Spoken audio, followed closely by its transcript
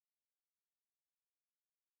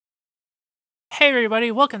Hey everybody,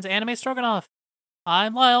 welcome to Anime Stroganoff.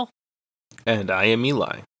 I'm Lyle, And I am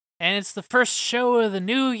Eli. and it's the first show of the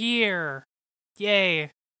new year. Yay.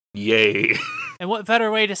 Yay. And what better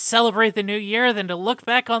way to celebrate the new year than to look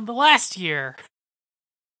back on the last year?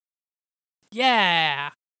 Yeah.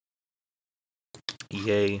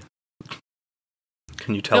 Yay.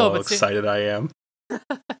 Can you tell how excited I am?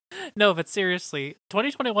 No, but seriously,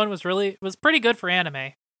 2021 was pretty good for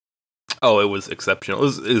anime. Oh, it was exceptional. It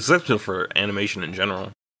was exceptional for animation in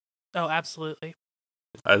general. Oh, absolutely.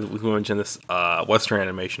 We mentioned this, Western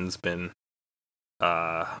animation's been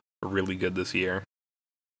really good this year.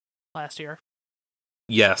 Last year.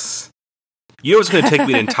 Yes. You know it's going to take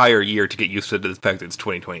me an entire year to get used to the fact that it's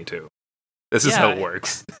 2022. This is how it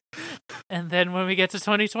works. And then when we get to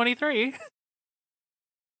 2023...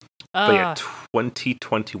 But yeah,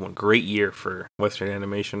 2021, great year for Western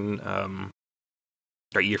animation.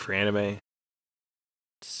 Great year for anime.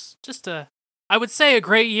 I would say a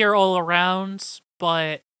great year all around,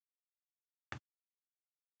 but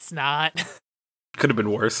it's not. Could have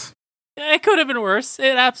been worse. It could have been worse.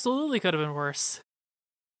 It absolutely could have been worse.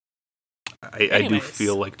 I do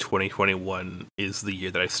feel like 2021 is the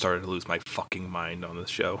year that I started to lose my fucking mind on this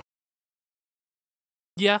show.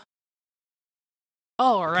 Yeah.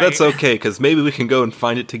 Oh, all right. That's okay, because maybe we can go and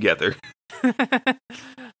find it together.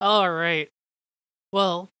 All right.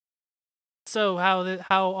 Well, so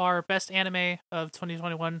how our best anime of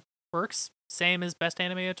 2021 works, same as best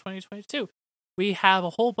anime of 2022. We have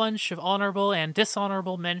a whole bunch of honorable and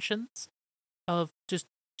dishonorable mentions of just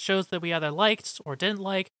shows that we either liked or didn't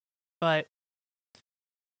like, but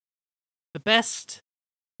the best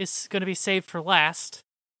is going to be saved for last.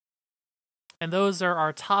 And those are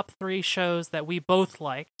our top 3 shows that we both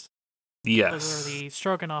liked. Yes. Those are the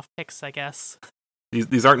Stroganoff picks, I guess.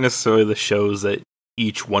 These aren't necessarily the shows that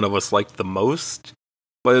each one of us liked the most,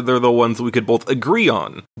 but they're the ones we could both agree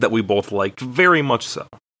on that we both liked very much so.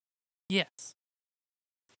 Yes.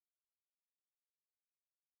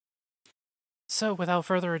 So, without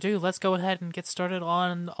further ado, let's go ahead and get started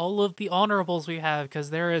on all of the honorables we have, because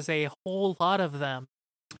there is a whole lot of them.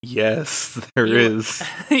 Yes, there is.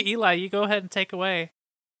 Eli, you go ahead and take it away.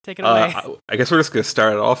 I guess we're just going to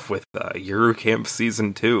start off with Yuru Camp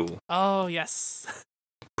Season 2. Oh, yes.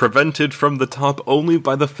 Prevented from the top only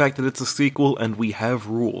by the fact that it's a sequel and we have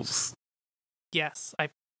rules. Yes, I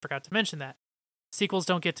forgot to mention that. Sequels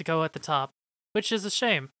don't get to go at the top, which is a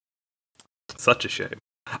shame. Such a shame.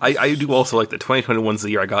 I do also like that 2021's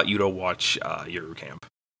the year I got you to watch Yuru Camp.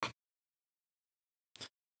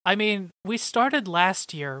 I mean, we started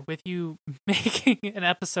last year with you making an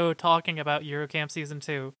episode talking about Yuru Camp Season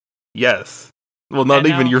 2. Yes. Well, not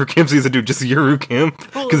even Yuru Camp Season 2, just Yuru Camp,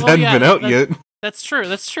 because it hadn't been out yet. That's true.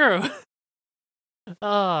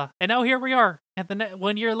 And now here we are, and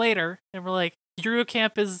 1 year later, and we're like, Yuru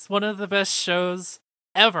Camp is one of the best shows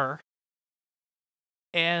ever.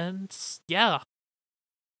 And, yeah.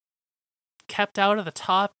 Kept out of the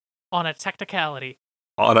top on a technicality.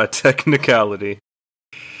 I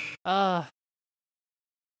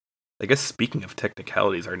guess speaking of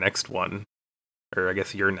technicalities, our next one, or I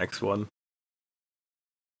guess your next one.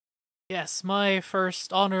 Yes, my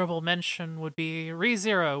first honorable mention would be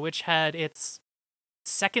ReZero, which had its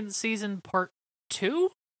second season part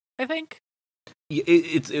 2, I think?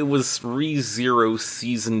 It was ReZero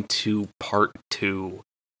Season 2 Part 2,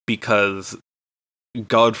 because,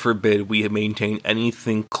 God forbid, we maintain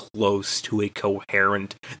anything close to a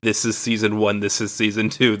coherent, this is Season 1, this is Season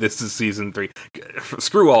 2, this is Season 3.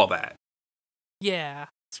 Screw all that. Yeah,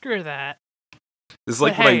 screw that. It's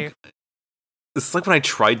like when I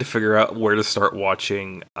tried to figure out where to start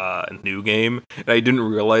watching New Game, and I didn't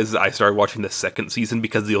realize that I started watching the second season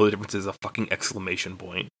because the only difference is a fucking exclamation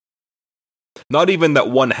point. Not even that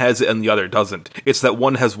one has it and the other doesn't. It's that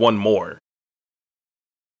one has one more.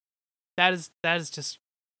 That is just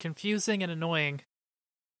confusing and annoying.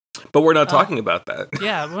 But we're not talking about that.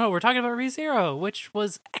 Yeah, no, we're talking about ReZero, which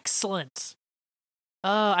was excellent.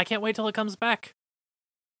 I can't wait till it comes back.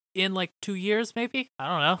 In like 2 years, maybe? I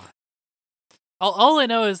don't know. All I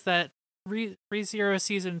know is that ReZero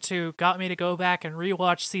Season 2 got me to go back and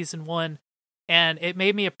rewatch Season 1, and it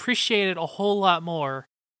made me appreciate it a whole lot more,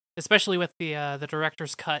 especially with the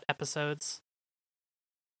director's cut episodes.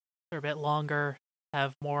 They're a bit longer,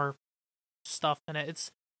 have more stuff in it.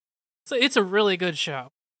 It's a really good show.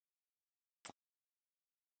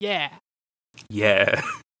 Yeah. Yeah.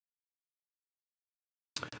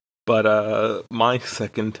 But my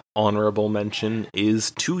second honorable mention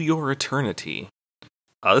is To Your Eternity.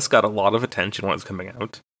 This got a lot of attention when it was coming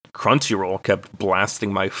out. Crunchyroll kept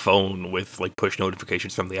blasting my phone with like push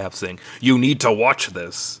notifications from the app saying, "You need to watch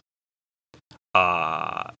this."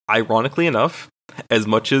 Ironically enough, as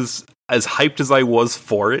much as hyped as I was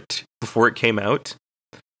for it before it came out,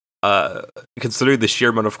 considering the sheer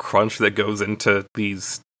amount of crunch that goes into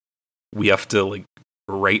these, we have to like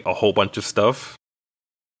rate a whole bunch of stuff.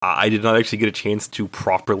 I did not actually get a chance to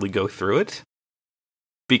properly go through it,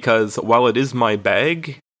 because while it is my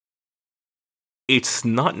bag, it's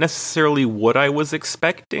not necessarily what I was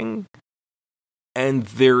expecting, and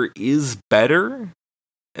there is better.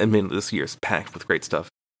 I mean, this year's packed with great stuff,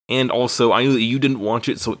 and also I know that you didn't watch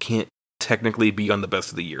it, so it can't technically be on the best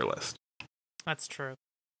of the year list. That's true.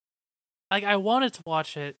 Like, I wanted to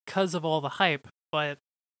watch it because of all the hype, but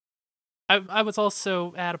I was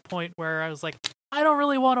also at a point where I was like, I don't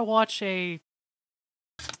really want to watch a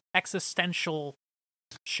existential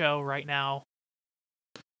show right now.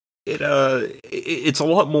 It's a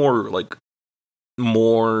lot more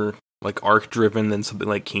like arc driven than something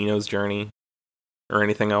like Kino's Journey or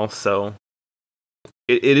anything else, so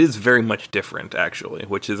it is very much different, actually,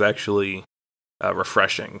 which is actually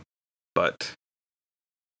refreshing, but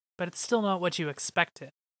it's still not what you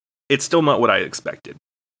expected. It's still not what I expected.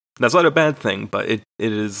 That's not a bad thing, but it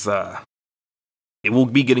is it will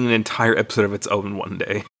be getting an entire episode of its own one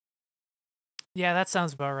day. Yeah, that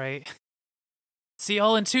sounds about right. See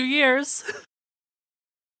y'all in 2 years.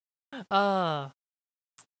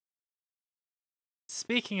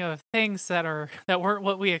 Speaking of things that weren't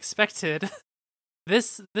what we expected,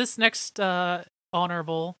 this next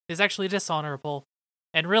honorable is actually dishonorable,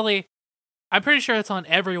 and really, I'm pretty sure it's on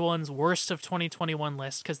everyone's worst of 2021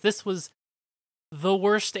 list, because this was the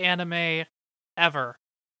worst anime ever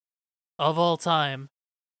of all time.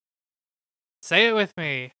 Say it with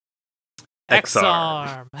me.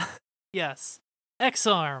 Ex-Arm. Yes,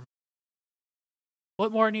 Ex-Arm.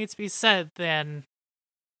 What more needs to be said than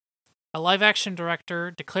a live-action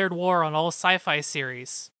director declared war on all sci-fi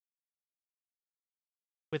series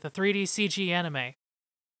with a 3D CG anime.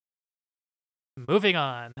 Moving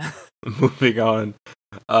on. Moving on.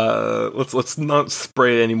 Let's not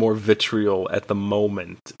spray any more vitriol at the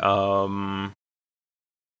moment. I'm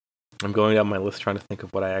going down my list trying to think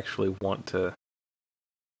of what I actually want to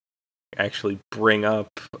actually bring up.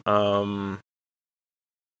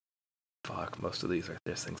 Fuck, most of these are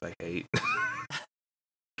just things I hate.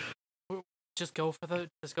 Just go for the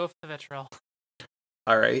vitriol.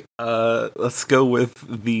 All right. Let's go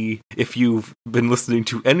with the, if you've been listening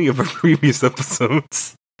to any of our previous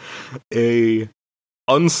episodes, a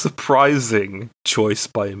unsurprising choice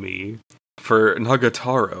by me for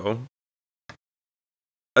Nagatoro.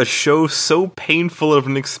 A show so painful of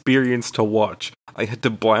an experience to watch, I had to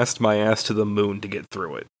blast my ass to the moon to get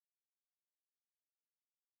through it.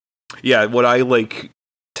 Yeah, what I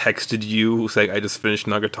texted you saying I just finished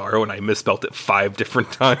Nagatoro and I misspelled it 5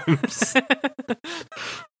 different times.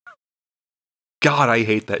 God, I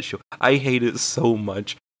hate that show. I hate it so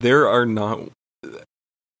much. There are not...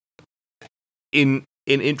 In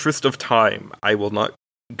interest of time, I will not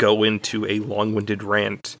go into a long-winded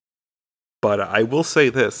rant, but I will say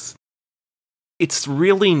this. It's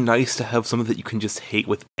really nice to have something that you can just hate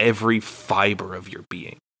with every fiber of your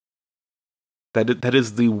being. That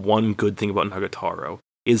is the one good thing about Nagatoro,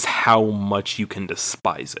 is how much you can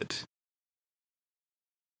despise it.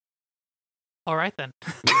 Alright then.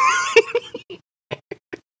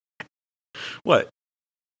 What?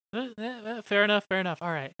 Fair enough.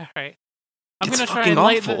 Alright. I'm it's gonna try fucking and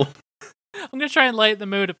awful. I'm gonna try and lighten the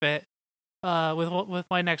mood a bit with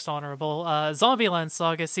my next honorable. Zombieland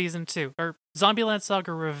Saga Season 2, or Zombieland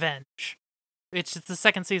Saga Revenge. It's the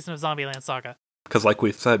second season of Zombieland Saga. Because like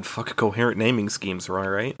we've said, fuck coherent naming schemes,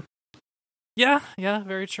 right? Yeah,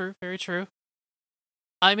 very true.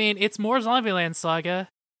 I mean, it's more Zombieland Saga,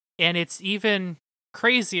 and it's even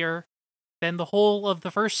crazier than the whole of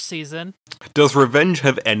the first season. Does Revenge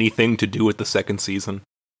have anything to do with the second season?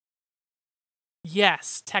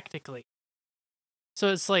 Yes, technically. So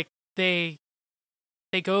it's like they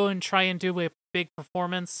go and try and do a big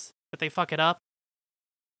performance, but they fuck it up.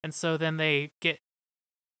 And so then they get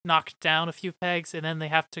knocked down a few pegs, and then they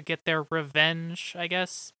have to get their revenge, I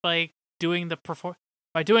guess, by doing the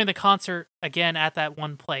concert again at that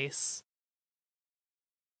one place.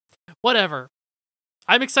 Whatever.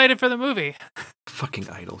 I'm excited for the movie. Fucking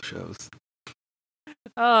idol shows.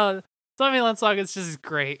 Zombieland Saga is just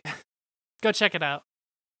great. Go check it out.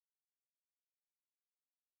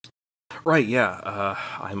 Right, yeah.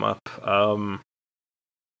 I'm up.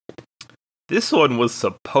 This one was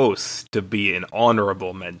supposed to be an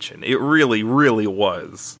honorable mention. It really, really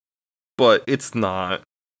was. But it's not.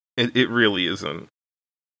 It really isn't.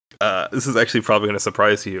 This is actually probably going to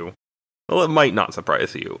surprise you. Well, it might not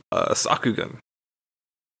surprise you. Sakugan.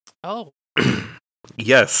 Oh.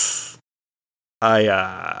 Yes.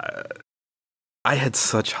 I had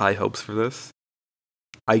such high hopes for this.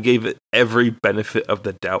 I gave it every benefit of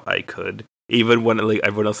the doubt I could. Even when like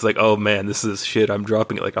everyone else is like, "Oh man, this is shit. I'm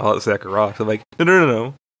dropping it like a hot sack of rocks." I'm like,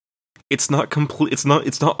 "No. It's not complete. It's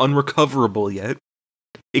not unrecoverable yet.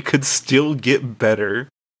 It could still get better."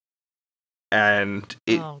 And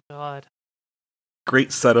oh god.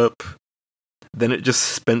 Great setup. Then it just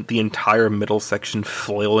spent the entire middle section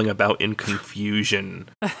flailing about in confusion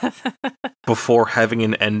before having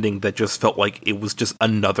an ending that just felt like it was just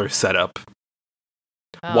another setup.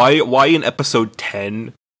 Oh. Why in episode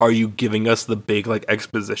 10 are you giving us the big like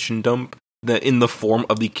exposition dump that in the form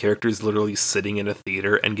of the characters literally sitting in a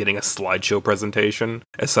theater and getting a slideshow presentation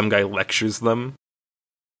as some guy lectures them?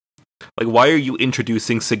 Like, why are you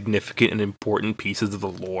introducing significant and important pieces of the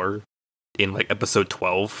lore in like episode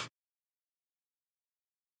 12?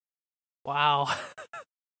 Wow.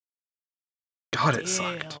 God, it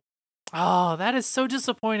sucked. Oh, that is so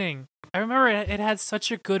disappointing. I remember it had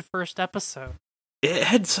such a good first episode. It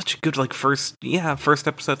had such a good first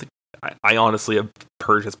episode. I honestly have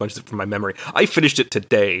purged as much from my memory. I finished it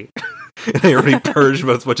today, and I already purged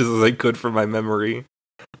as much as I could from my memory.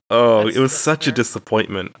 Oh, it was such a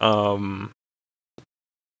disappointment. I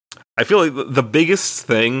feel like the biggest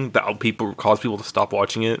thing that caused people to stop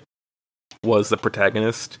watching it was the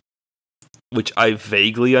protagonist, which I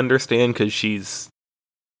vaguely understand because she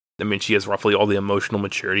has roughly all the emotional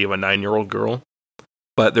maturity of a 9-year-old girl.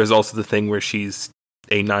 But there's also the thing where she's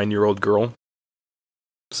a 9-year-old girl.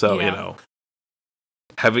 So, yeah.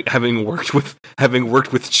 Having worked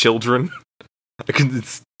with children,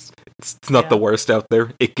 it's not the worst out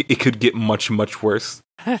there. It could get much, much worse.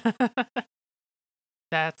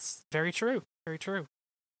 That's very true. Very true.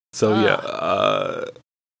 So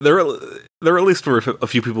there at least were a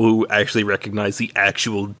few people who actually recognize the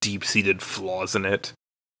actual deep-seated flaws in it.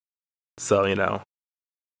 So,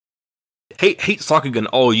 hate Sakugan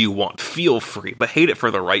all you want. Feel free, but hate it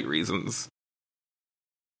for the right reasons.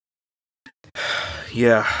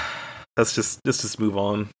 Yeah, let's just move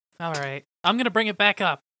on. All right, I'm gonna bring it back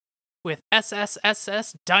up with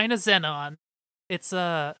SSSS Dynazenon. It's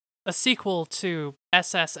a sequel to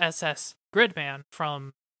SSSS Gridman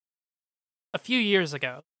from a few years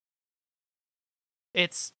ago.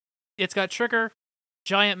 It's got Trigger,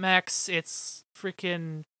 giant mechs, it's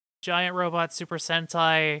freaking giant robot Super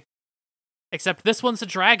Sentai, except this one's a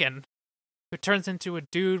dragon who turns into a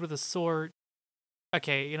dude with a sword.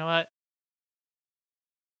 Okay, you know what?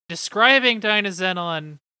 Describing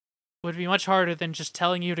Dynazenon would be much harder than just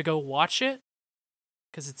telling you to go watch it,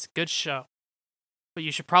 because it's a good show. But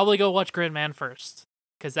you should probably go watch Gridman first,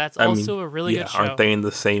 because that's also a really good show. Aren't they in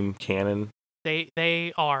the same canon?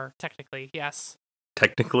 They are, technically, yes.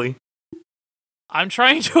 Technically? I'm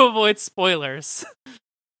trying to avoid spoilers.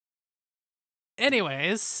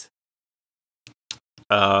 Anyways.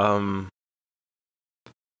 I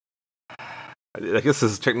guess this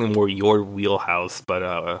is technically more your wheelhouse,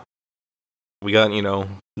 but we got,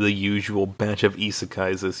 the usual batch of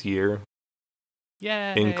isekais this year.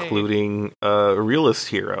 Yay! Including Realist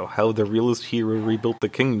Hero, How the Realist Hero Rebuilt the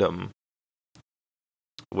Kingdom.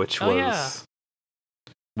 Which was... Yeah.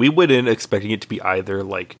 We went in expecting it to be either,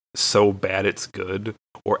 so bad it's good,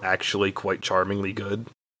 or actually quite charmingly good.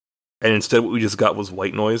 And instead what we just got was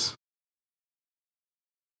white noise.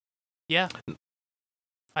 Yeah.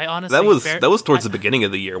 I honestly... That was towards the beginning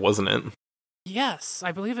of the year, wasn't it? Yes,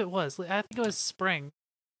 I believe it was. I think it was spring.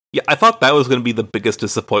 Yeah, I thought that was going to be the biggest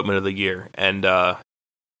disappointment of the year, and yeah.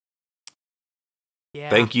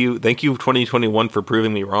 Thank you 2021 for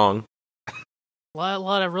proving me wrong. A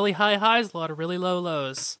lot of really high highs, a lot of really low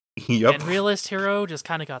lows. Yep. And Realist Hero just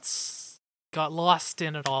kind of got lost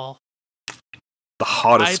in it all. The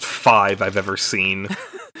hottest 5 I've ever seen.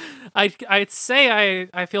 I'd say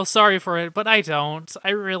I feel sorry for it, but I don't. I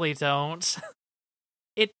really don't.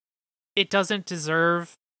 It doesn't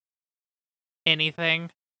deserve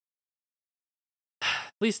anything.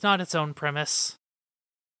 At least not its own premise.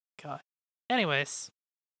 God. Anyways.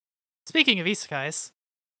 Speaking of isekais,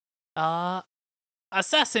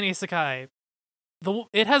 Assassin Isekai.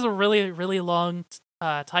 It has a really, really long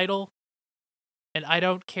title, and I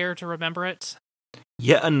don't care to remember it.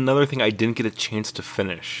 Yet another thing I didn't get a chance to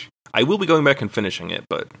finish. I will be going back and finishing it,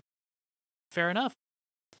 but... Fair enough.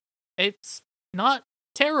 It's not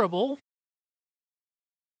terrible.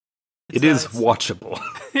 It is watchable.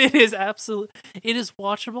 It is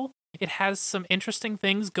watchable. It has some interesting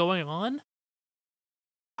things going on.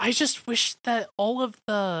 I just wish that all of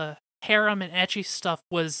the harem and ecchi stuff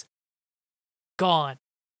was gone.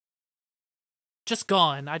 Just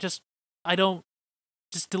gone. Just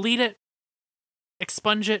delete it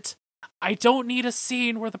expunge it. I don't need a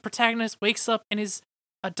scene where the protagonist wakes up and his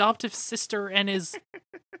adoptive sister and his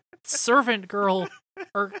servant girl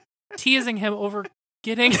are teasing him over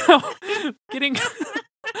getting getting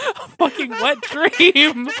a fucking wet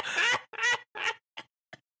dream.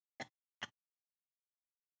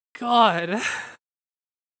 God.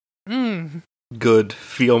 Good.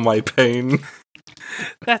 Feel my pain.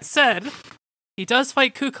 That said, he does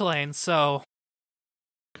fight Kukulane, so...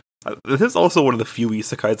 This is also one of the few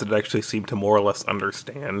isekais that actually seem to more or less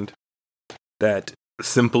understand that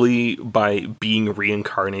simply by being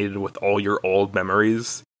reincarnated with all your old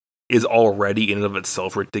memories is already in and of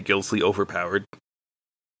itself ridiculously overpowered.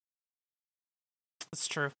 It's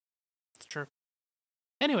true. It's true.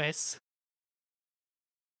 Anyways.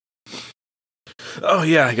 Oh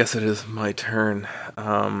yeah, I guess it is my turn.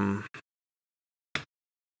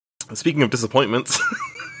 Speaking of disappointments...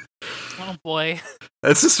 Oh boy.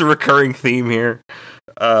 That's just a recurring theme here.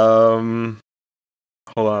 Hold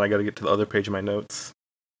on, I gotta get to the other page of my notes.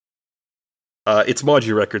 It's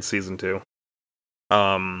Maji Records Season 2.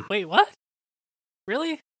 Wait, what?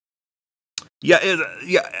 Really? Yeah,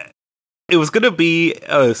 it was gonna be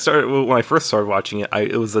when I first started watching it.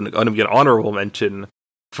 It was gonna be an honorable mention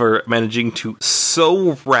for managing to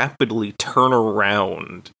so rapidly turn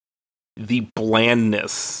around the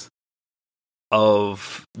blandness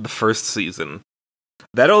of the first season.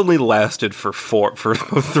 That only lasted for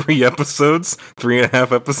 3 episodes,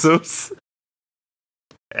 3.5 episodes.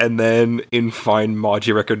 And then, in fine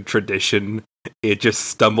Maji Record tradition, it just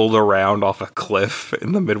stumbled around off a cliff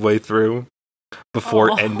in the midway through,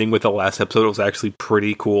 before ending with the last episode. It was actually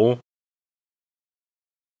pretty cool.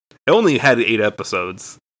 It only had 8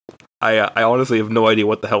 episodes. I honestly have no idea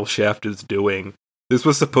what the hell Shaft is doing. This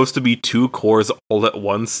was supposed to be 2 cores all at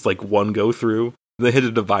once, like one go through. They had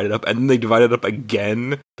to divide it up, and then they divided it up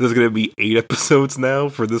again. There's going to be 8 episodes now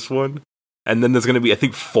for this one. And then there's going to be, I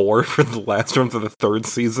think, 4 for the last one for the 3rd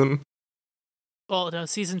season. Well, no,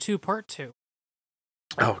 Season 2, Part 2.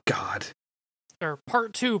 Oh, God. Or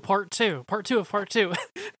Part 2, Part 2. Part 2 of Part 2.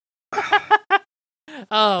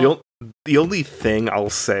 Oh. The only thing I'll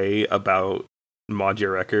say about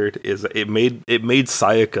Maji Record is it made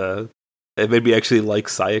Sayaka. It made me actually like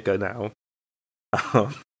Sayaka now.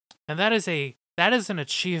 And that is an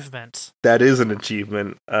achievement. That is an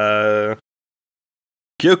achievement. Kyoko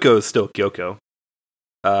is still Kyoko.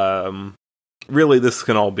 Really, this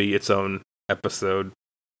can all be its own episode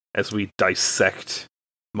as we dissect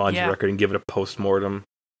Maji Record and give it a post-mortem.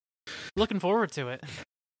 Looking forward to it.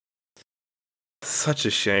 Such a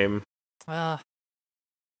shame.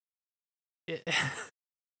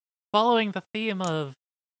 Following the theme of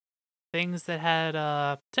things that had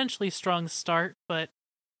a potentially strong start, but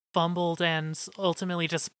fumbled and ultimately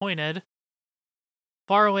disappointed.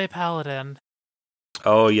 Faraway Paladin.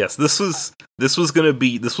 Oh yes, this was your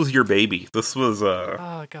baby. This was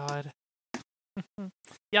Oh god.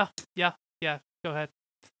 Yeah. Go ahead.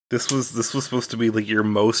 This was supposed to be like your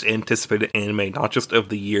most anticipated anime, not just of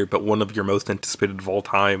the year, but one of your most anticipated of all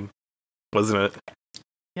time, wasn't it?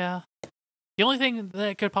 Yeah. The only thing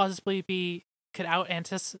that could possibly could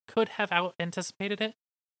have out anticipated it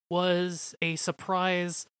was a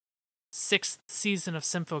surprise 6th season of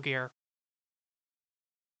Symphogear.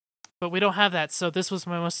 But we don't have that, so this was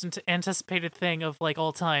my most anticipated thing of like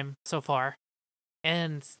all time so far.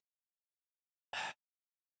 And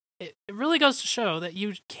it really goes to show that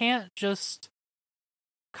you can't just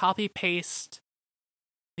copy paste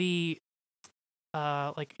the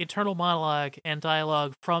like internal monologue and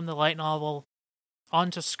dialogue from the light novel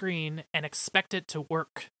onto screen and expect it to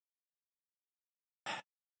work.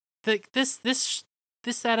 This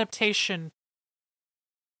adaptation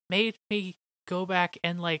made me go back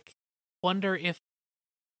and like wonder if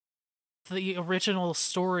the original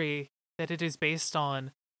story that it is based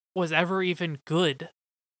on was ever even good.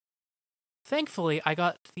 Thankfully, I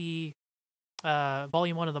got the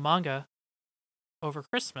volume 1 of the manga over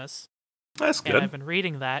Christmas. That's good. And I've been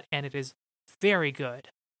reading that, and it is very good.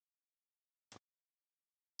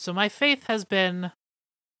 So my faith has been,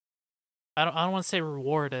 I don't want to say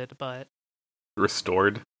rewarded, but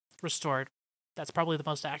restored. That's probably the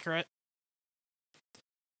most accurate.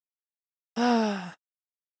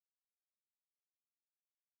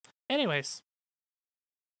 Anyways.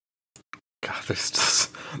 God, there's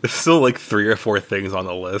still like 3 or 4 things on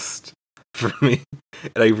the list for me,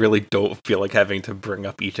 and I really don't feel like having to bring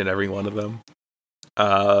up each and every one of them.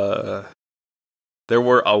 There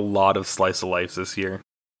were a lot of slice of life this year.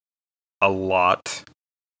 A lot.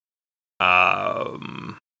 Of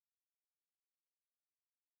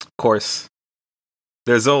course,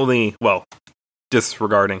 there's only, well,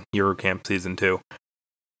 disregarding Eurocamp Season 2,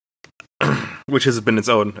 which has been its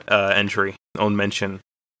own entry, own mention.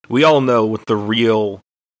 We all know what the real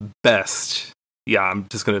best... Yeah, I'm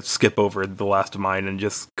just going to skip over the last of mine and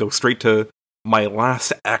just go straight to my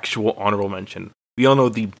last actual honorable mention. We all know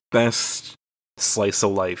the best slice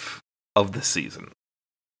of life of the season.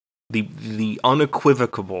 The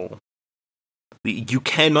unequivocal... You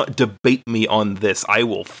cannot debate me on this. I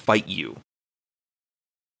will fight you.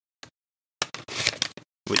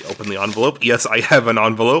 Wait, open the envelope? Yes, I have an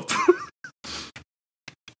envelope.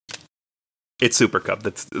 It's Super Cup.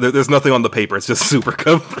 There's nothing on the paper. It's just Super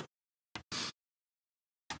Cup.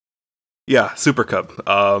 Yeah, Super Cup.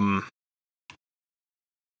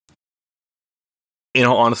 In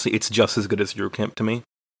all honesty, it's just as good as Eurocamp to me.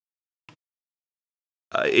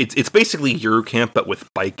 It's basically Eurocamp, but with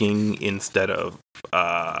biking instead of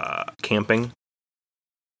camping.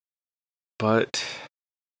 But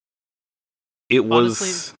it was...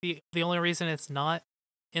 Honestly, the only reason it's not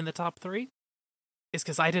in the top 3 is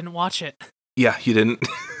because I didn't watch it. Yeah, you didn't.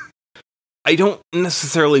 I don't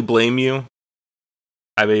necessarily blame you.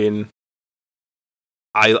 I mean,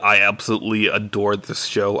 I absolutely adore this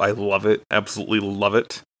show. I love it. Absolutely love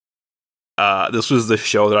it. This was the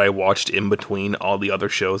show that I watched in between all the other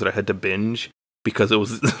shows that I had to binge, because it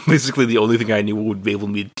was basically the only thing I knew would be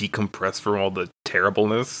able to decompress from all the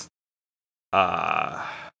terribleness.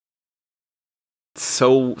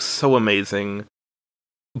 So amazing,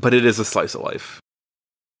 but it is a slice of life.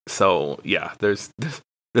 So yeah, there's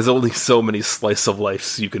only so many slice of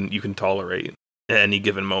lives you can tolerate at any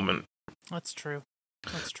given moment. That's true.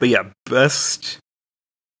 But yeah, best,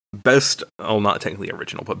 not technically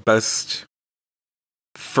original, but best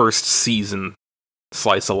first season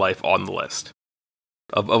slice of life on the list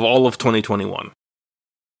of all of 2021.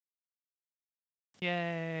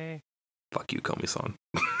 Yay. Fuck you, Komi-san.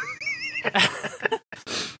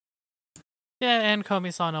 Yeah, and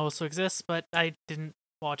Komi-san also exists, but I didn't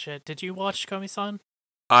watch it. Did you watch Komi-san?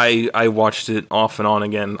 I watched it off and on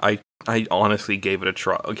again. I honestly gave it a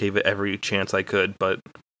try, gave it every chance I could, but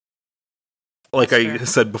like That's I fair.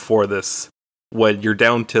 said before this, when you're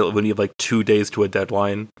down to when you have like 2 days to a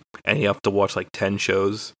deadline and you have to watch like 10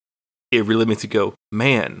 shows, it really makes you go,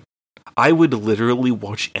 man, I would literally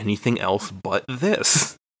watch anything else but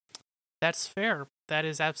this. That's fair. That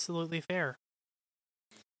is absolutely fair.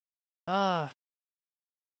 Did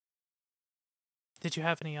you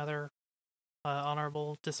have any other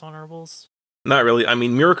honorable dishonorables? Not really. I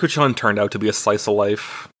mean, Miracle-chan turned out to be a slice of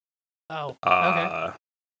life. Oh, okay.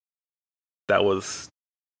 That was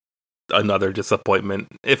another disappointment.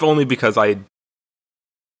 If only because I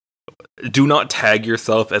do not tag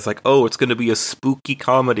yourself as like, oh, it's going to be a spooky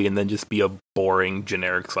comedy and then just be a boring,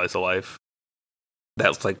 generic slice of life.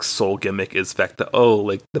 That's like sole gimmick is fact that, oh,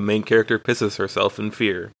 like the main character pisses herself in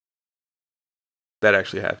fear. That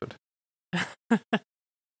actually happened.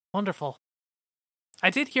 Wonderful. I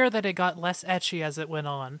did hear that it got less ecchi as it went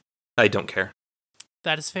on. I don't care.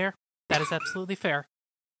 That is fair. That is absolutely fair.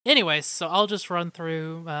 Anyways, so I'll just run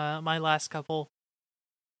through my last couple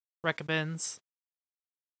recommends.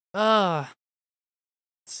 Let's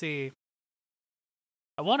see.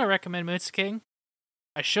 I want to recommend Moon's King.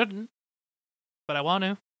 I shouldn't, but I want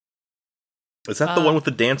to. Is that the one with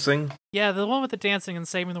the dancing? Yeah, the one with the dancing and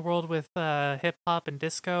saving the world with hip hop and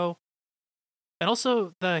disco. And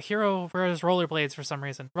also the hero wears rollerblades for some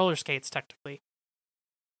reason. Roller skates, technically.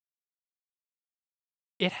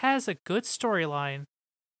 It has a good storyline.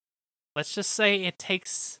 Let's just say it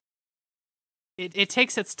takes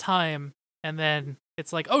its time, and then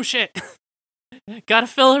it's like, oh shit, gotta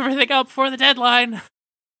fill everything up for the deadline.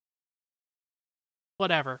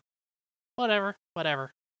 Whatever.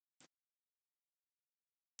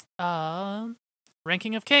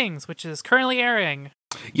 Ranking of Kings, which is currently airing.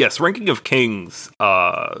 Yes, Ranking of Kings,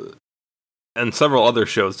 and several other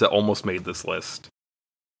shows that almost made this list.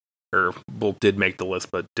 Or, well, did make the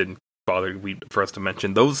list, but didn't bother for us to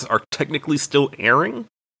mention. Those are technically still airing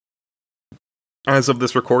as of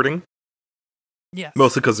this recording. Yes.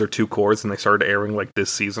 Mostly because they're 2 cores and they started airing like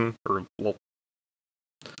this season, or well,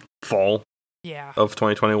 fall of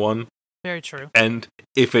 2021. Very true. And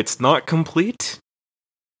if it's not complete,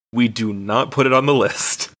 we do not put it on the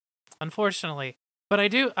list. Unfortunately. But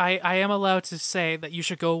I am allowed to say that you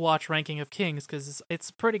should go watch Ranking of Kings, because it's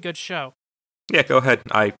a pretty good show. Yeah, go ahead.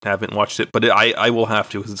 I haven't watched it, but I will have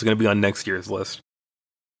to, because it's going to be on next year's list.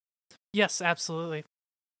 Yes, absolutely.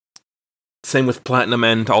 Same with Platinum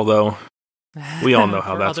End, although we all know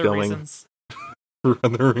how that's other going. Reasons. For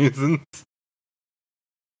other reasons.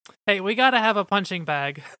 Hey, we gotta have a punching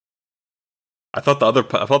bag. I thought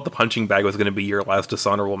the punching bag was going to be your last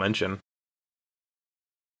dishonorable mention.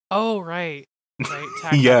 Oh, right.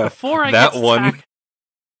 Tactop. Yeah, Before I that get to one.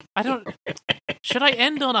 I don't. Should I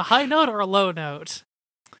end on a high note or a low note?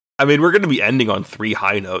 I mean, we're going to be ending on 3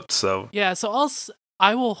 high notes, so Yeah, so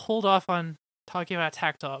I will hold off on talking about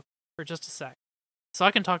Tactop for just a sec, so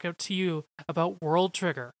I can talk to you about World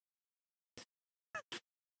Trigger.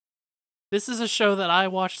 This is a show that I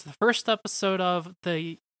watched the first episode of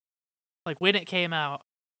when it came out,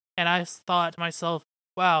 and I thought to myself,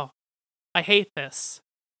 "Wow, I hate this."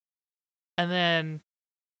 And then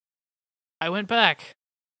I went back,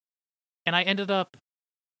 and I ended up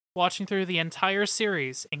watching through the entire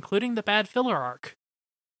series, including the bad filler arc.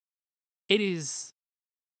 It is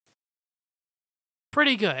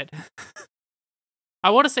pretty good. I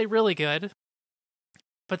want to say really good,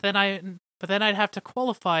 but then I'd have to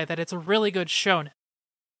qualify that it's a really good shonen.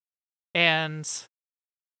 And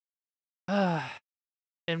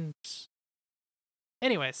and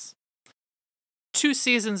anyways, 2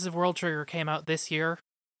 seasons of World Trigger came out this year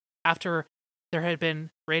after there had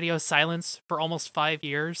been radio silence for almost 5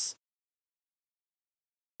 years.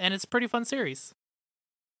 And it's a pretty fun series.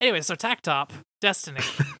 Anyway, so Tactop, Destiny.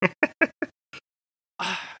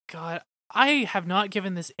 God, I have not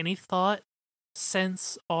given this any thought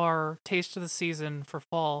since our taste of the season for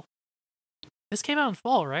fall. This came out in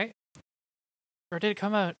fall, right? Or did it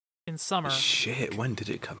come out in summer? Shit, when did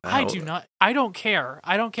it come out? I don't care.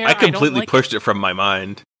 I completely pushed it from my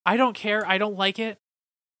mind. I don't care. I don't like it.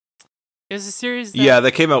 It's a series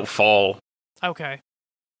that came out fall. Okay.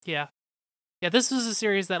 Yeah. Yeah, this was a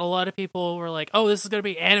series that a lot of people were like, oh, this is going to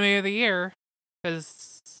be anime of the year.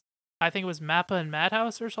 Because I think it was Mappa and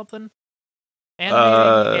Madhouse or something.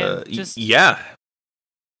 Yeah.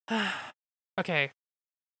 Okay.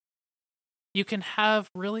 You can have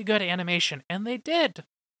really good animation, and they did.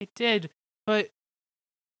 They did. But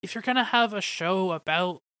if you're going to have a show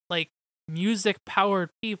about, music-powered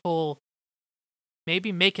people,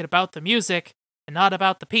 maybe make it about the music and not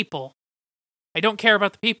about the people. I don't care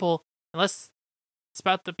about the people unless it's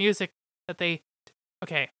about the music that they...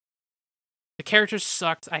 Okay. The characters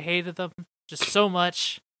sucked. I hated them just so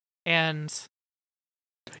much. And...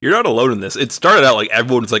 You're not alone in this. It started out like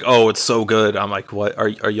everyone's like, oh, it's so good. I'm like, what? Are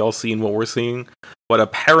y'all seeing what we're seeing? But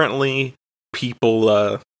apparently people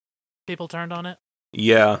turned on it?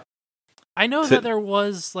 Yeah. I know that there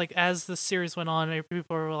was, as the series went on,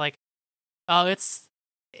 people were like, oh, it's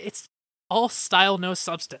all style, no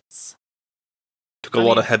substance. Took a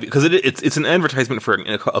lot of heavy... Because it's an advertisement for an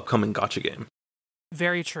upcoming gacha game.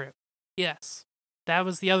 Very true. Yes. That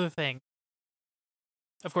was the other thing.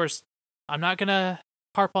 Of course, I'm not going to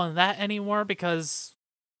harp on that anymore because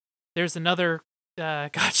there's another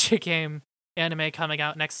gacha game anime coming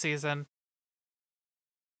out next season.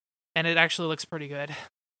 And it actually looks pretty good.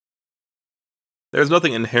 There's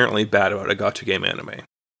nothing inherently bad about a gacha game anime.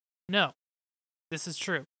 No. This is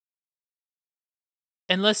true.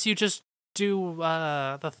 Unless you just do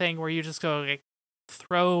the thing where you just go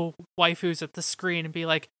throw waifus at the screen and be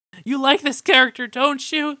like, you like this character,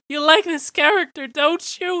 don't you? You like this character,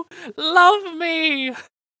 don't you? Love me!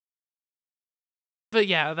 But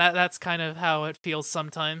yeah, that's kind of how it feels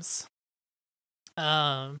sometimes.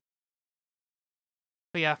 But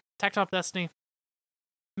yeah, Tactop Destiny.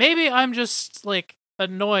 Maybe I'm just,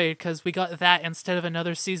 annoyed because we got that instead of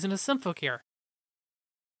another season of Symphogear.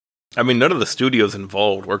 I mean, none of the studios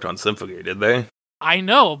involved worked on Symphogear, did they? I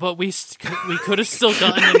know, but we could have still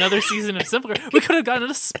gotten another season of Symphogear. We could have gotten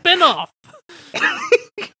a spin-off!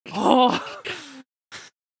 Oh.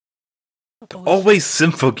 Always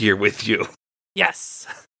Symphogear with you. Yes.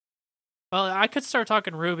 Well, I could start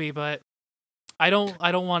talking Ruby, but I don't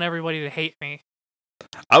want everybody to hate me.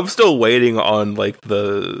 I'm still waiting on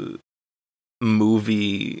the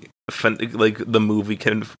movie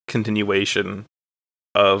continuation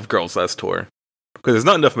of Girls Last Tour, because there's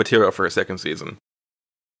not enough material for a second season.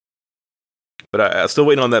 But I'm still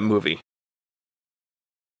waiting on that movie.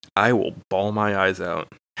 I will bawl my eyes out.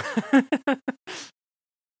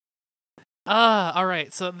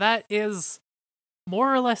 Alright, so that is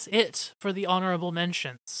more or less it for the honorable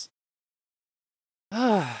mentions.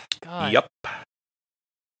 God. Yep.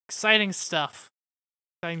 Exciting stuff.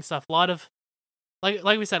 A lot of, like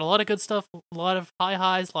we said, a lot of good stuff, a lot of high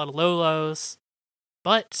highs, a lot of low lows.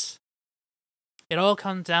 But it all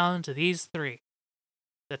comes down to these 3.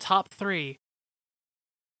 The top 3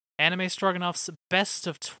 Anime Stroganoff's best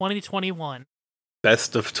of 2021.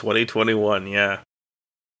 Best of 2021, yeah.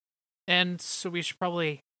 And so we should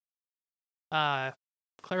probably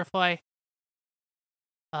clarify.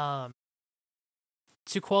 To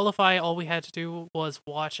qualify, all we had to do was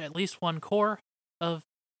watch at least one core of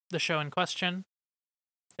the show in question.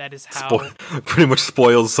 That is how... pretty much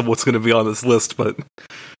spoils what's going to be on this list, but...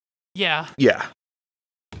 Yeah. Yeah.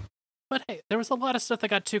 But hey, there was a lot of stuff that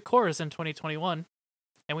got 2 cores in 2021.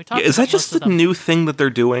 And we talked is that just the new thing that they're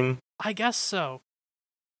doing? I guess so.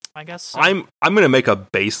 I'm going to make a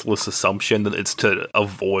baseless assumption that it's to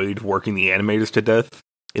avoid working the animators to death.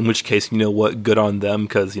 In which case, you know what? Good on them,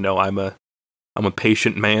 because, you know, I'm a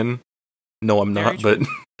patient man. No, I'm not, but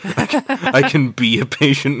I can be a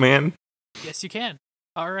patient man. Yes, you can.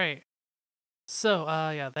 All right. So,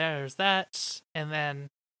 yeah, there's that. And then,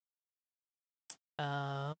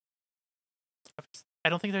 I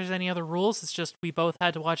don't think there's any other rules. It's just we both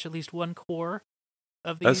had to watch at least 1 core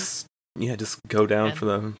of these. Just go down from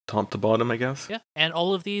the top to bottom, I guess. Yeah, and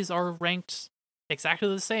all of these are ranked exactly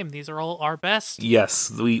the same. These are all our best.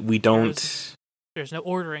 Yes, we don't... There's no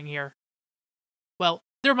ordering here. Well,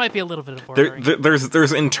 there might be a little bit of ordering.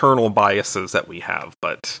 There's internal biases that we have,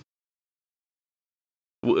 but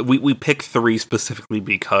we picked 3 specifically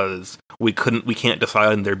because we can't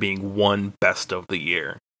decide on there being one best of the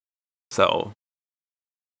year. So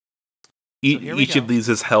each of these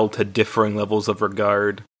is held to differing levels of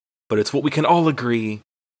regard, but it's what we can all agree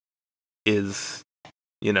is,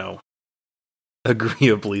 you know,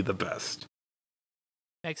 agreeably the best.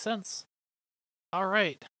 Makes sense. All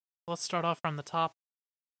right, let's start off from the top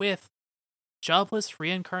with Jobless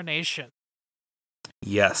Reincarnation.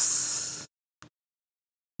 Yes.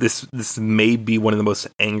 This may be one of the most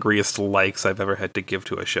angriest likes I've ever had to give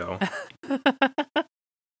to a show.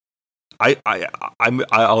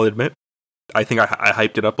 I'll admit, I think I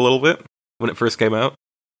hyped it up a little bit when it first came out.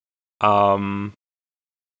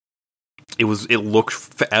 It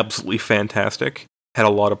looked absolutely fantastic. Had a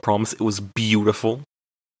lot of promise. It was beautiful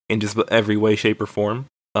in just every way, shape, or form.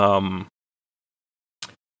 I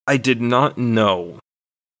did not know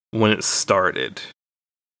when it started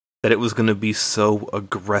that it was going to be so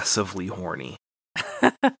aggressively horny.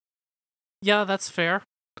 Yeah, that's fair.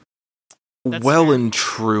 And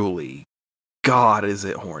truly, God, is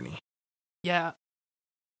it horny. Yeah.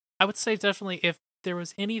 I would say definitely if there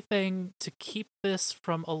was anything to keep this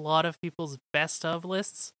from a lot of people's best of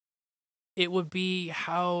lists, it would be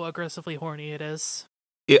how aggressively horny it is.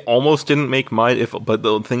 It almost didn't make mine, but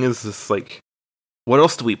the thing is, this like, what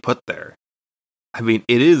else do we put there? I mean,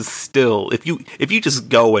 it is still, if you just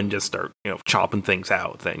go and just start, you know, chopping things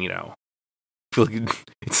out, then, you know, I feel like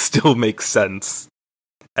it still makes sense,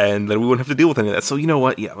 and then we wouldn't have to deal with any of that. So you know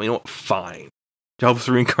what? Yeah, you know what? Fine. Jobless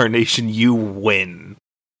Reincarnation, you win.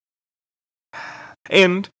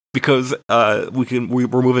 And because we're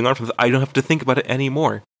moving on from this, I don't have to think about it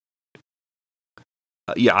anymore.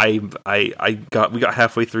 We got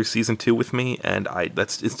halfway through season 2 with me, and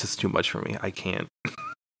it's just too much for me. I can't.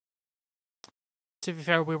 To be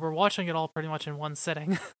fair, we were watching it all pretty much in one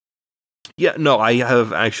sitting. Yeah, no, I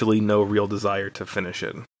have actually no real desire to finish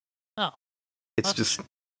it. Oh, it's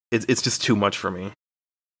just too much for me.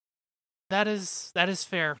 That is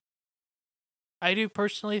fair. I do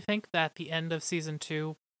personally think that the end of season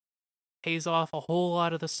 2 pays off a whole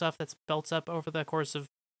lot of the stuff that's built up over the course of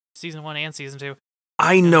season 1 and season 2.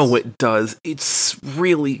 I know it does. It's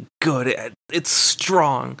really good. It's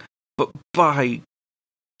strong, but by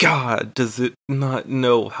God, does it not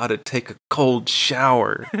know how to take a cold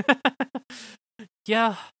shower?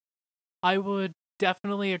 Yeah, I would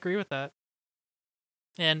definitely agree with that.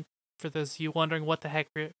 And for those of you wondering what the heck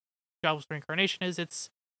Jobless Reincarnation is, it's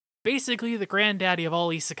basically the granddaddy of all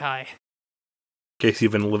isekai. In case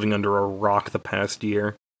you've been living under a rock the past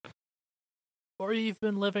year. Or you've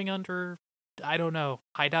been living under, I don't know,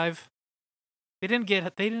 High Dive? They didn't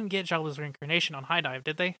get Jobless Reincarnation on High Dive,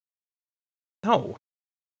 did they? No.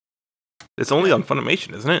 It's only on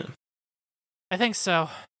Funimation, isn't it? I think so.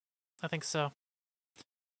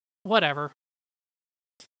 Whatever.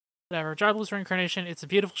 Jobless Reincarnation, it's a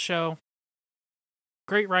beautiful show.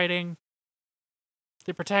 Great writing.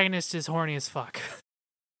 The protagonist is horny as fuck.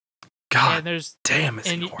 God damn, is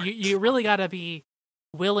he horny? You really gotta be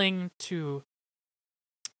willing to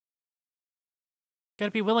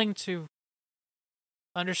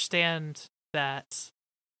understand that,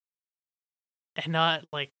 and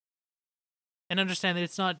understand that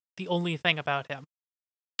it's not the only thing about him.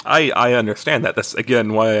 I understand that. That's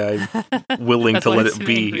again why I'm willing to let it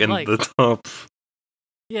be in the top.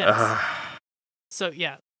 Yes. So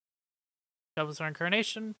yeah, Jobless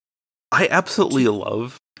Reincarnation. I absolutely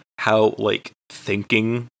love how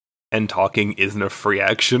thinking and talking isn't a free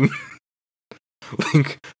action.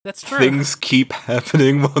 That's true. Things keep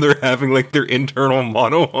happening while they're having their internal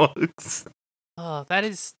monologues. That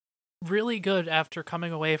is really good after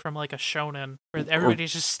coming away from a shonen where everybody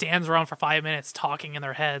just stands around for 5 minutes talking in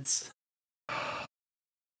their heads.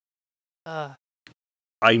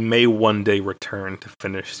 I may one day return to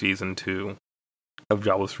finish season 2 of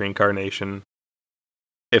Jobless Reincarnation,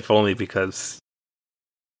 if only because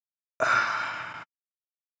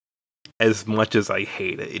as much as I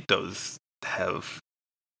hate it, it does have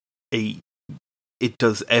it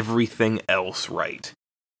does everything else right.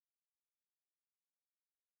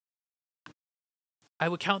 I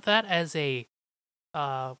would count that as a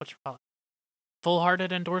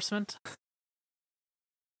full-hearted endorsement.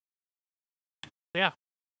 Yeah.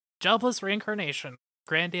 Jobless Reincarnation.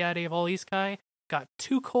 Granddaddy of all Isekai got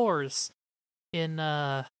 2 cores in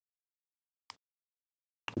 1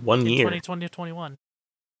 year. 2020 to 21.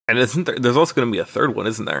 And there's also going to be a third one,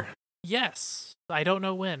 isn't there? Yes. I don't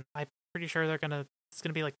know when. I'm pretty sure it's going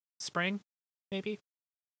to be like spring, maybe?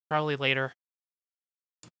 Probably later.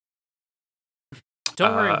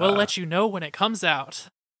 Don't worry, we'll let you know when it comes out.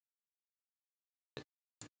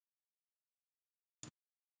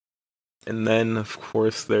 And then, of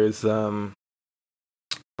course, there's our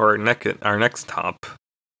next top,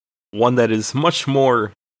 one that is much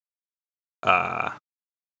more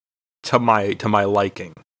to my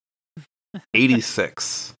liking.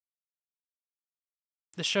 86.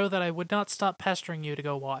 The show that I would not stop pestering you to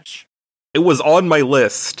go watch. It was on my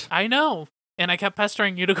list. I know, and I kept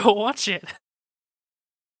pestering you to go watch it.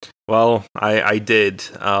 Well, I did.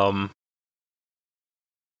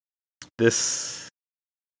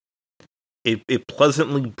 It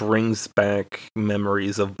pleasantly brings back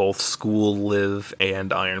memories of both School Live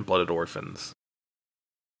and Iron-Blooded Orphans.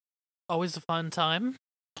 Always a fun time.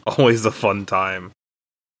 Always a fun time.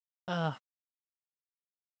 Yeah,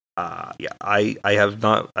 I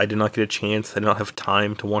did not get a chance. I did not have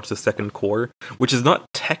time to watch the second core, which is not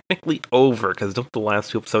technically over because don't the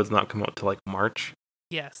last 2 episodes not come out till like March?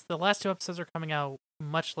 Yes, the last 2 episodes are coming out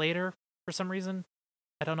much later for some reason.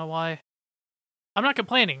 I don't know why. I'm not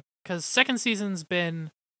complaining because second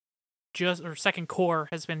core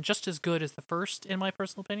has been just as good as the first, in my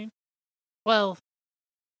personal opinion. Well,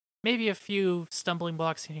 maybe a few stumbling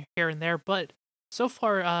blocks here and there, but so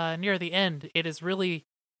far, near the end, it has really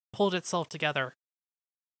pulled itself together.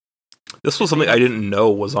 This was something I didn't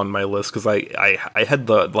know was on my list because I had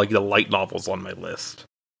the light novels on my list,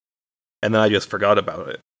 and then I just forgot about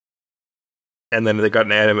it. And then they got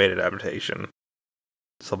an animated adaptation,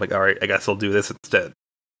 so I'm like, all right, I guess I'll do this instead.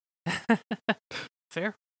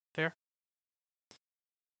 Fair.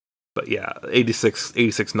 But yeah, 86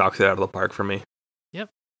 knocks it out of the park for me. Yep.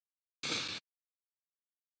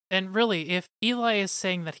 And really, if Eli is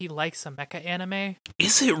saying that he likes a mecha anime,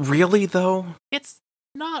 is it really though? It's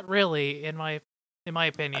not really, in my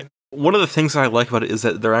opinion. One of the things that I like about it is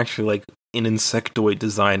that they're actually like an insectoid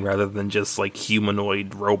design rather than just like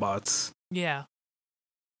humanoid robots. Yeah.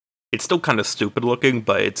 It's still kind of stupid looking,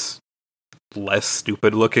 but it's less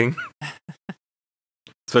stupid looking.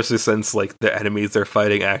 Especially since like the enemies they're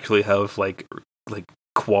fighting actually have like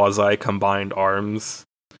quasi combined arms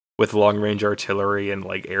with long range artillery and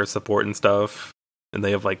like air support and stuff. And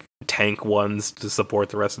they have like tank ones to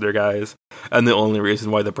support the rest of their guys. And the only reason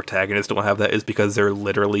why the protagonists don't have that is because they're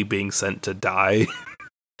literally being sent to die.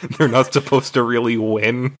 They're not supposed to really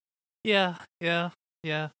win. Yeah.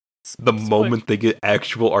 The moment they get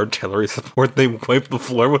actual artillery support, they wipe the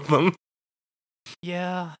floor with them.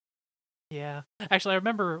 Yeah. Actually, I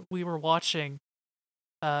remember we were watching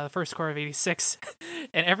the first core of 86,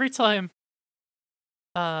 and every time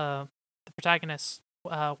the protagonist,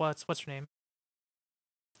 what's her name?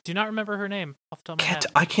 Do not remember her name off the top of my head.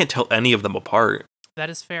 I can't tell any of them apart. That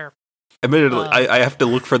is fair. Admittedly, I have to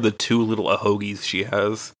look for the 2 little ahogis she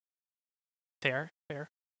has. Fair. But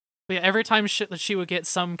yeah, every time she would get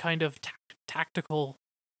some kind of tactical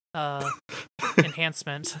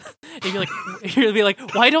enhancement, you'd be like,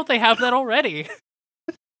 why don't they have that already?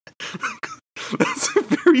 That's a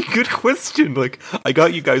very good question. Like, I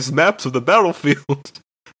got you guys maps of the battlefield.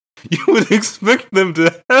 You would expect them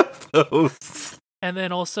to have those. And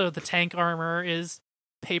then also the tank armor is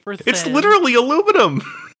paper thin. It's literally aluminum.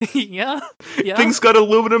 Yeah. Thing's got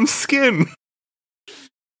aluminum skin.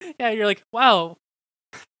 Yeah, you're like, wow.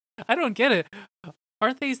 I don't get it.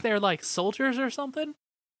 Aren't these there like soldiers or something?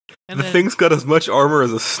 And the thing's got as much armor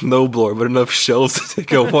as a snowblower, but enough shells to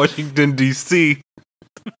take out Washington, D.C.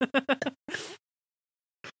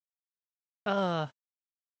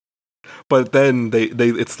 But then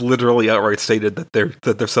it's literally outright stated that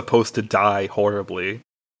they're supposed to die horribly.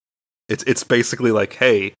 It's basically like,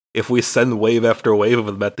 hey, if we send wave after wave of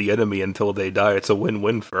them at the enemy until they die, it's a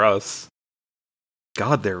win-win for us.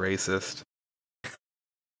 God, they're racist.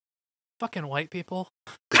 Fucking white people.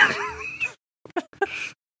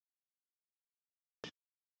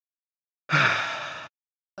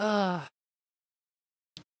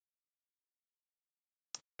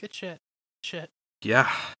 Good shit. Shit.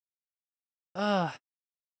 Yeah. I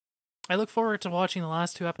look forward to watching the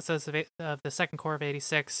last 2 episodes of the second core of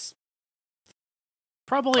 86.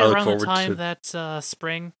 Probably around the time that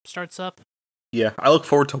spring starts up. Yeah, I look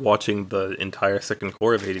forward to watching the entire second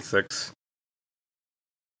core of 86.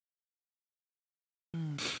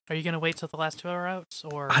 Are you gonna wait till the last 2 are out,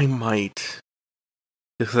 or I might,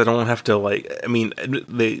 because I don't have to I mean,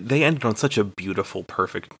 they ended on such a beautiful,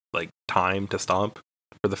 perfect time to stop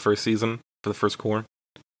for the first season, for the first core,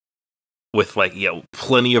 with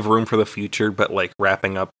plenty of room for the future, but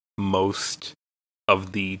wrapping up most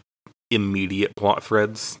of the immediate plot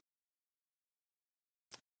threads.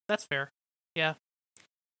 That's fair. Yeah.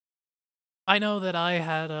 I know that I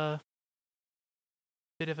had a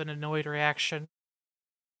bit of an annoyed reaction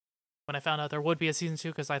when I found out there would be a season 2,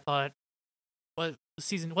 because I thought, what's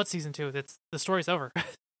season 2? The story's over.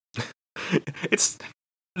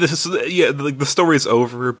 The story's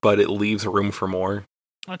over, but it leaves room for more.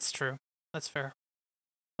 That's true. That's fair.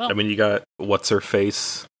 Well, I mean, you got what's her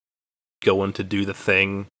face going to do the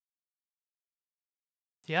thing.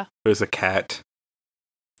 Yeah. There's a cat.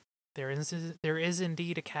 There is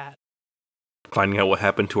indeed a cat. Finding out what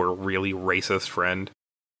happened to her really racist friend.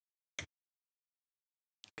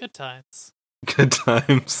 Good times. Good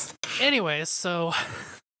times. Anyways, so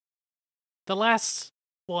the last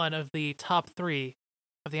one of the top 3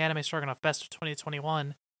 of the Anime Stroganoff Best of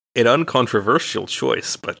 2021. An uncontroversial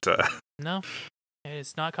choice, but no,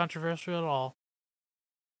 it's not controversial at all.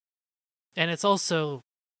 And it's also,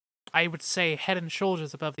 I would say, head and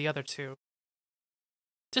shoulders above the other 2.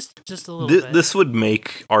 Just a little bit. This would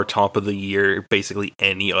make our top of the year basically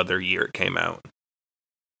any other year it came out.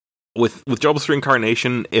 With Jobless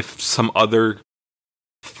Reincarnation, if some other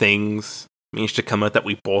things managed to come out that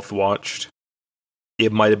we both watched,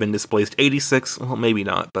 it might have been displaced. 86, well, maybe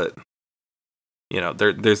not, but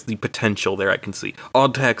there's the potential there I can see.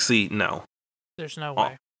 Odd Taxi, no. There's no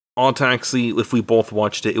way. Odd Taxi, if we both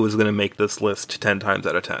watched it, it was going to make this list 10 times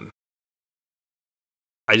out of 10.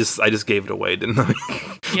 I just gave it away, didn't I?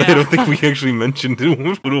 Yeah. I don't think we actually mentioned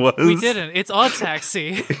what it was. We didn't. It's Odd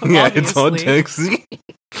Taxi. Yeah, it's Odd Taxi.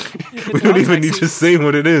 We don't even need to say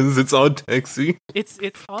what it is. It's Odd Taxi. It's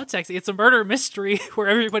Odd Taxi. It's a murder mystery where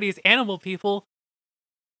everybody's animal people,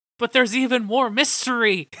 but there's even more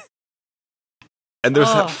mystery. And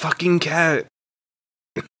there's that fucking cat.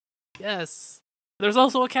 Yes. There's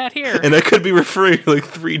also a cat here. And I could be referring to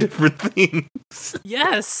 3 different things.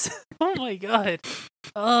 Yes. Oh my god.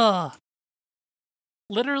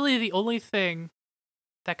 Literally the only thing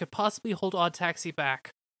that could possibly hold Odd Taxi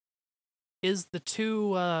back is the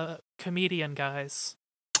 2 comedian guys.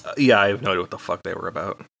 Yeah, I have no idea what the fuck they were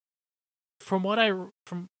about.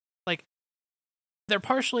 They're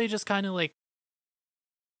partially just kind of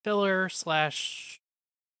filler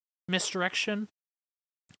 / misdirection,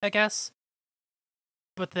 I guess.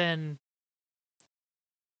 But then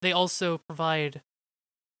they also provide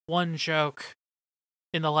one joke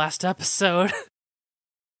in the last episode.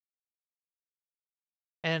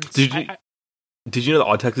 And did you know that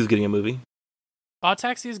Odd Taxi is getting a movie? Odd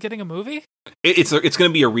Taxi is getting a movie? It's going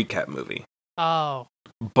to be a recap movie. Oh.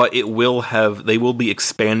 But they will be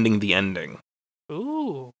expanding the ending.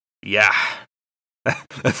 Ooh. Yeah.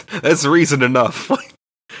 That's reason enough.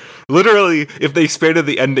 Literally, if they expanded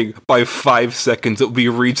the ending by 5 seconds, it would be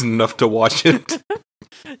reason enough to watch it.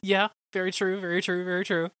 Yeah, very true, very true, very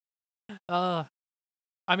true. I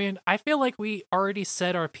mean, I feel like we already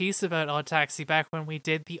said our piece about Odd Taxi back when we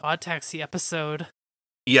did the Odd Taxi episode.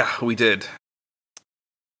 Yeah, we did.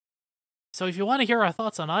 So if you want to hear our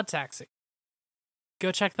thoughts on Odd Taxi,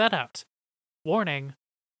 go check that out. Warning,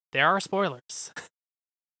 there are spoilers.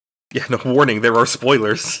 Yeah, no, warning, there are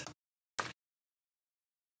spoilers.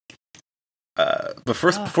 But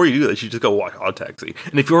first, before you do that, you should just go watch Odd Taxi.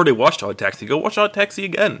 And if you already watched Odd Taxi, go watch Odd Taxi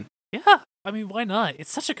again. Yeah, I mean, why not?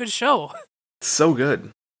 It's such a good show. It's so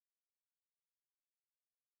good.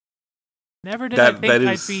 Never did I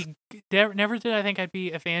think I'd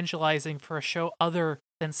be evangelizing for a show other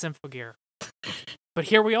than Symphogear. But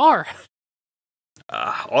here we are.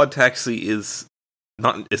 Odd Taxi isn't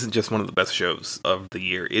just one of the best shows of the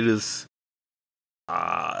year. It is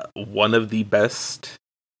one of the best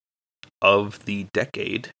of the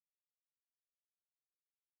decade.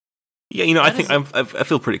 Yeah, I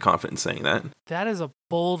feel pretty confident in saying that. That is a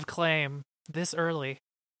bold claim this early.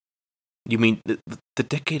 You mean the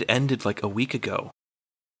decade ended a week ago?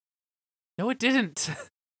 No, it didn't.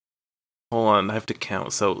 Hold on, I have to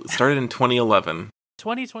count. So it started in 2011.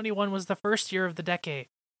 2021 was the first year of the decade.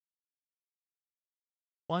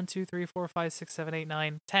 1, 2, 3, 4, 5, 6, 7, 8,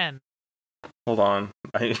 9, 10. Hold on.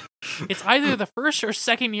 It's either the first or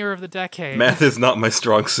second year of the decade. Math is not my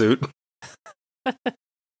strong suit.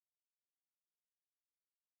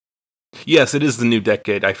 Yes, it is the new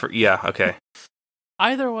decade. Yeah, okay.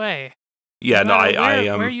 Either way. Yeah, no,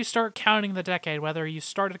 where you start counting the decade, whether you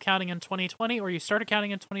started counting in 2020 or you started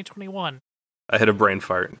counting in 2021. I had a brain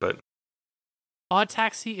fart, but Odd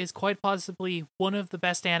Taxi is quite possibly one of the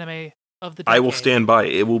best anime of the decade. I will stand by.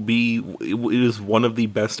 It is one of the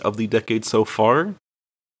best of the decade so far.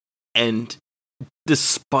 And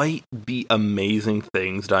despite the amazing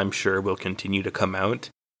things that I'm sure will continue to come out,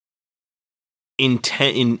 in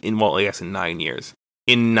 9 years.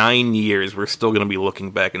 In 9 years, we're still going to be looking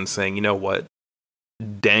back and saying, you know what?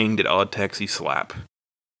 Dang, did Odd Taxi slap.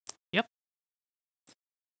 Yep.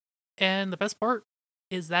 And the best part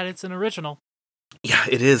is that it's an original. Yeah,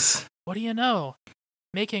 it is. What do you know?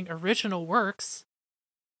 Making original works,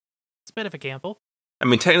 it's a bit of a gamble. I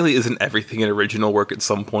mean, technically, isn't everything an original work at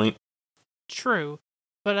some point? True.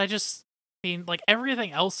 But I just mean, like,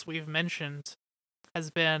 everything else we've mentioned has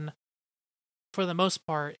been, for the most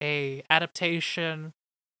part, a adaptation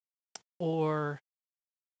or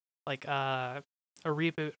like a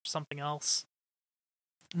reboot or something else.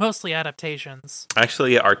 Mostly adaptations.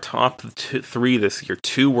 Actually, our top 3 this year,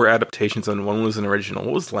 2 were adaptations and 1 was an original.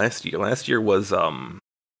 What was last year? Last year was our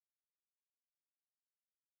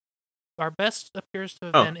best appears to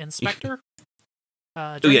have been Inspector.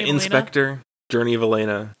 Inspector, Journey of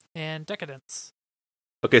Elena, and Decadence.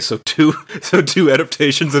 Okay, so two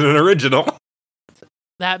adaptations and an original.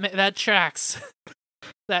 That tracks.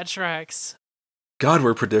 That tracks. God,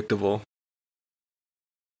 we're predictable.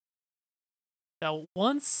 Now,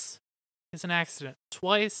 once is an accident.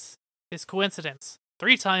 Twice is coincidence.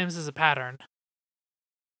 3 times is a pattern.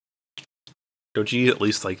 Don't you need at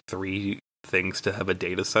least, 3 things to have a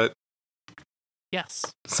data set?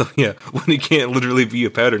 Yes. So, yeah, when it can't literally be a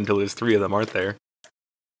pattern until there's 3 of them, aren't there?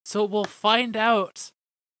 So we'll find out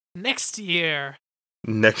next year.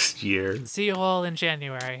 Next year. See you all in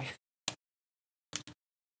January.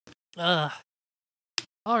 Ugh.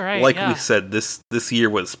 All right. We said, this year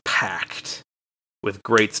was packed with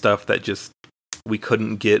great stuff that just we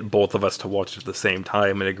couldn't get both of us to watch at the same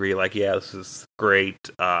time and agree. This is great.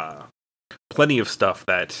 Plenty of stuff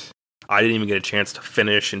that I didn't even get a chance to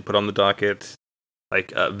finish and put on the docket.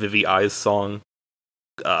 Vivi I's song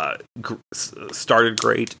started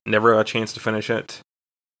great. Never got a chance to finish it.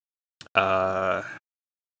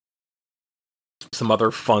 Some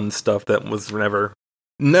other fun stuff that was never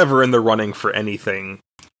in the running for anything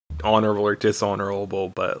honorable or dishonorable,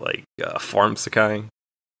 but Farm Sakai.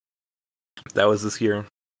 That was this year.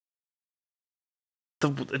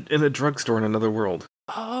 In a drugstore in another world.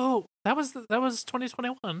 Oh, that was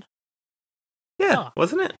 2021. Yeah, huh.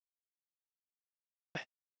 Wasn't it?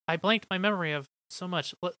 I blanked my memory of so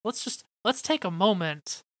much. Let's take a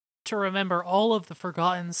moment to remember all of the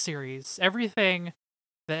forgotten series. Everything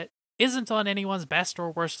that isn't on anyone's best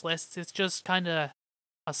or worst lists. It's just kind of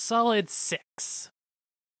a solid 6.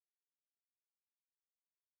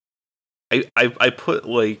 I put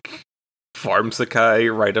Farm Sakai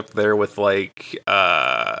right up there with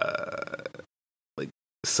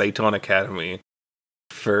Seiton Academy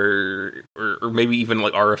for or maybe even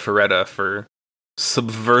Arifureta for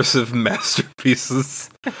subversive masterpieces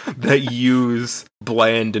that use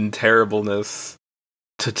bland and terribleness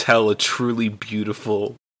to tell a truly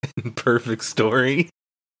beautiful and perfect story.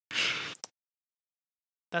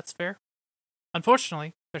 That's fair.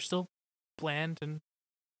 Unfortunately, they're still bland and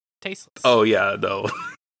tasteless. Oh yeah, no.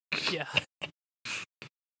 Yeah.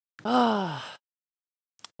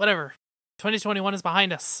 Whatever. 2021 is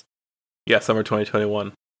behind us. Yeah, summer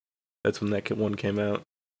 2021. That's when that one came out.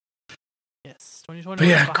 Yes, 2021 but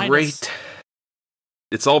yeah, is behind great. us.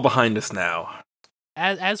 It's all behind us now.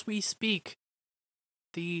 As we speak,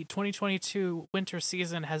 the 2022 winter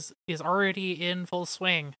season is already in full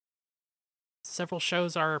swing. Several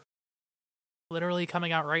shows are literally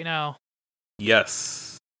coming out right now.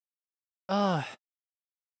 Yes.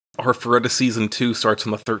 Arifureta season 2 starts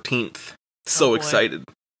on the 13th. So excited.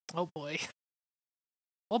 Oh boy.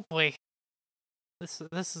 Oh boy.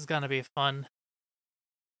 This is gonna be fun.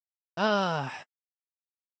 Can't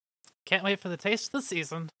wait for the taste of the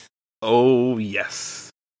season. Oh yes.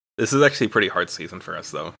 This is actually a pretty hard season for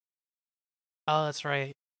us though. Oh, that's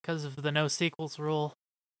right. Because of the no sequels rule.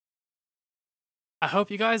 I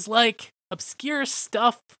hope you guys like obscure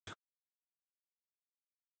stuff.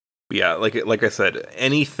 Yeah, like I said,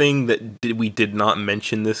 anything that we did not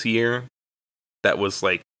mention this year that was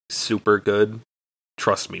super good,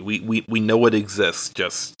 trust me, we know it exists,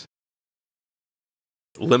 just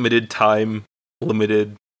limited time,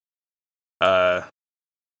 limited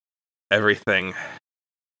everything.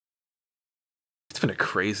 It's been a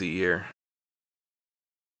crazy year.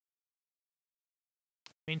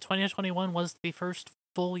 I mean, 2021 was the first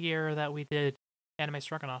full year that we did Anime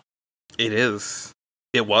Stroganoff. It is.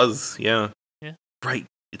 It was, yeah. Yeah. Right.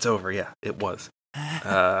 It's over, yeah. It was.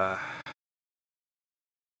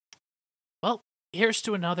 Well, here's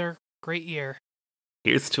to another great year.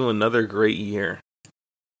 Here's to another great year.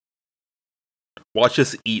 Watch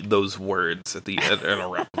us eat those words at a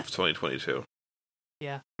wrap of 2022.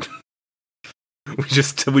 Yeah. We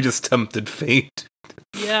just tempted fate.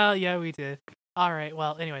 Yeah, we did. All right.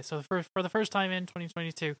 Well, anyway, so for the first time in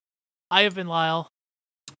 2022, I have been Lyle.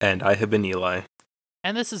 And I have been Eli.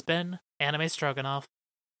 And this has been Anime Stroganoff.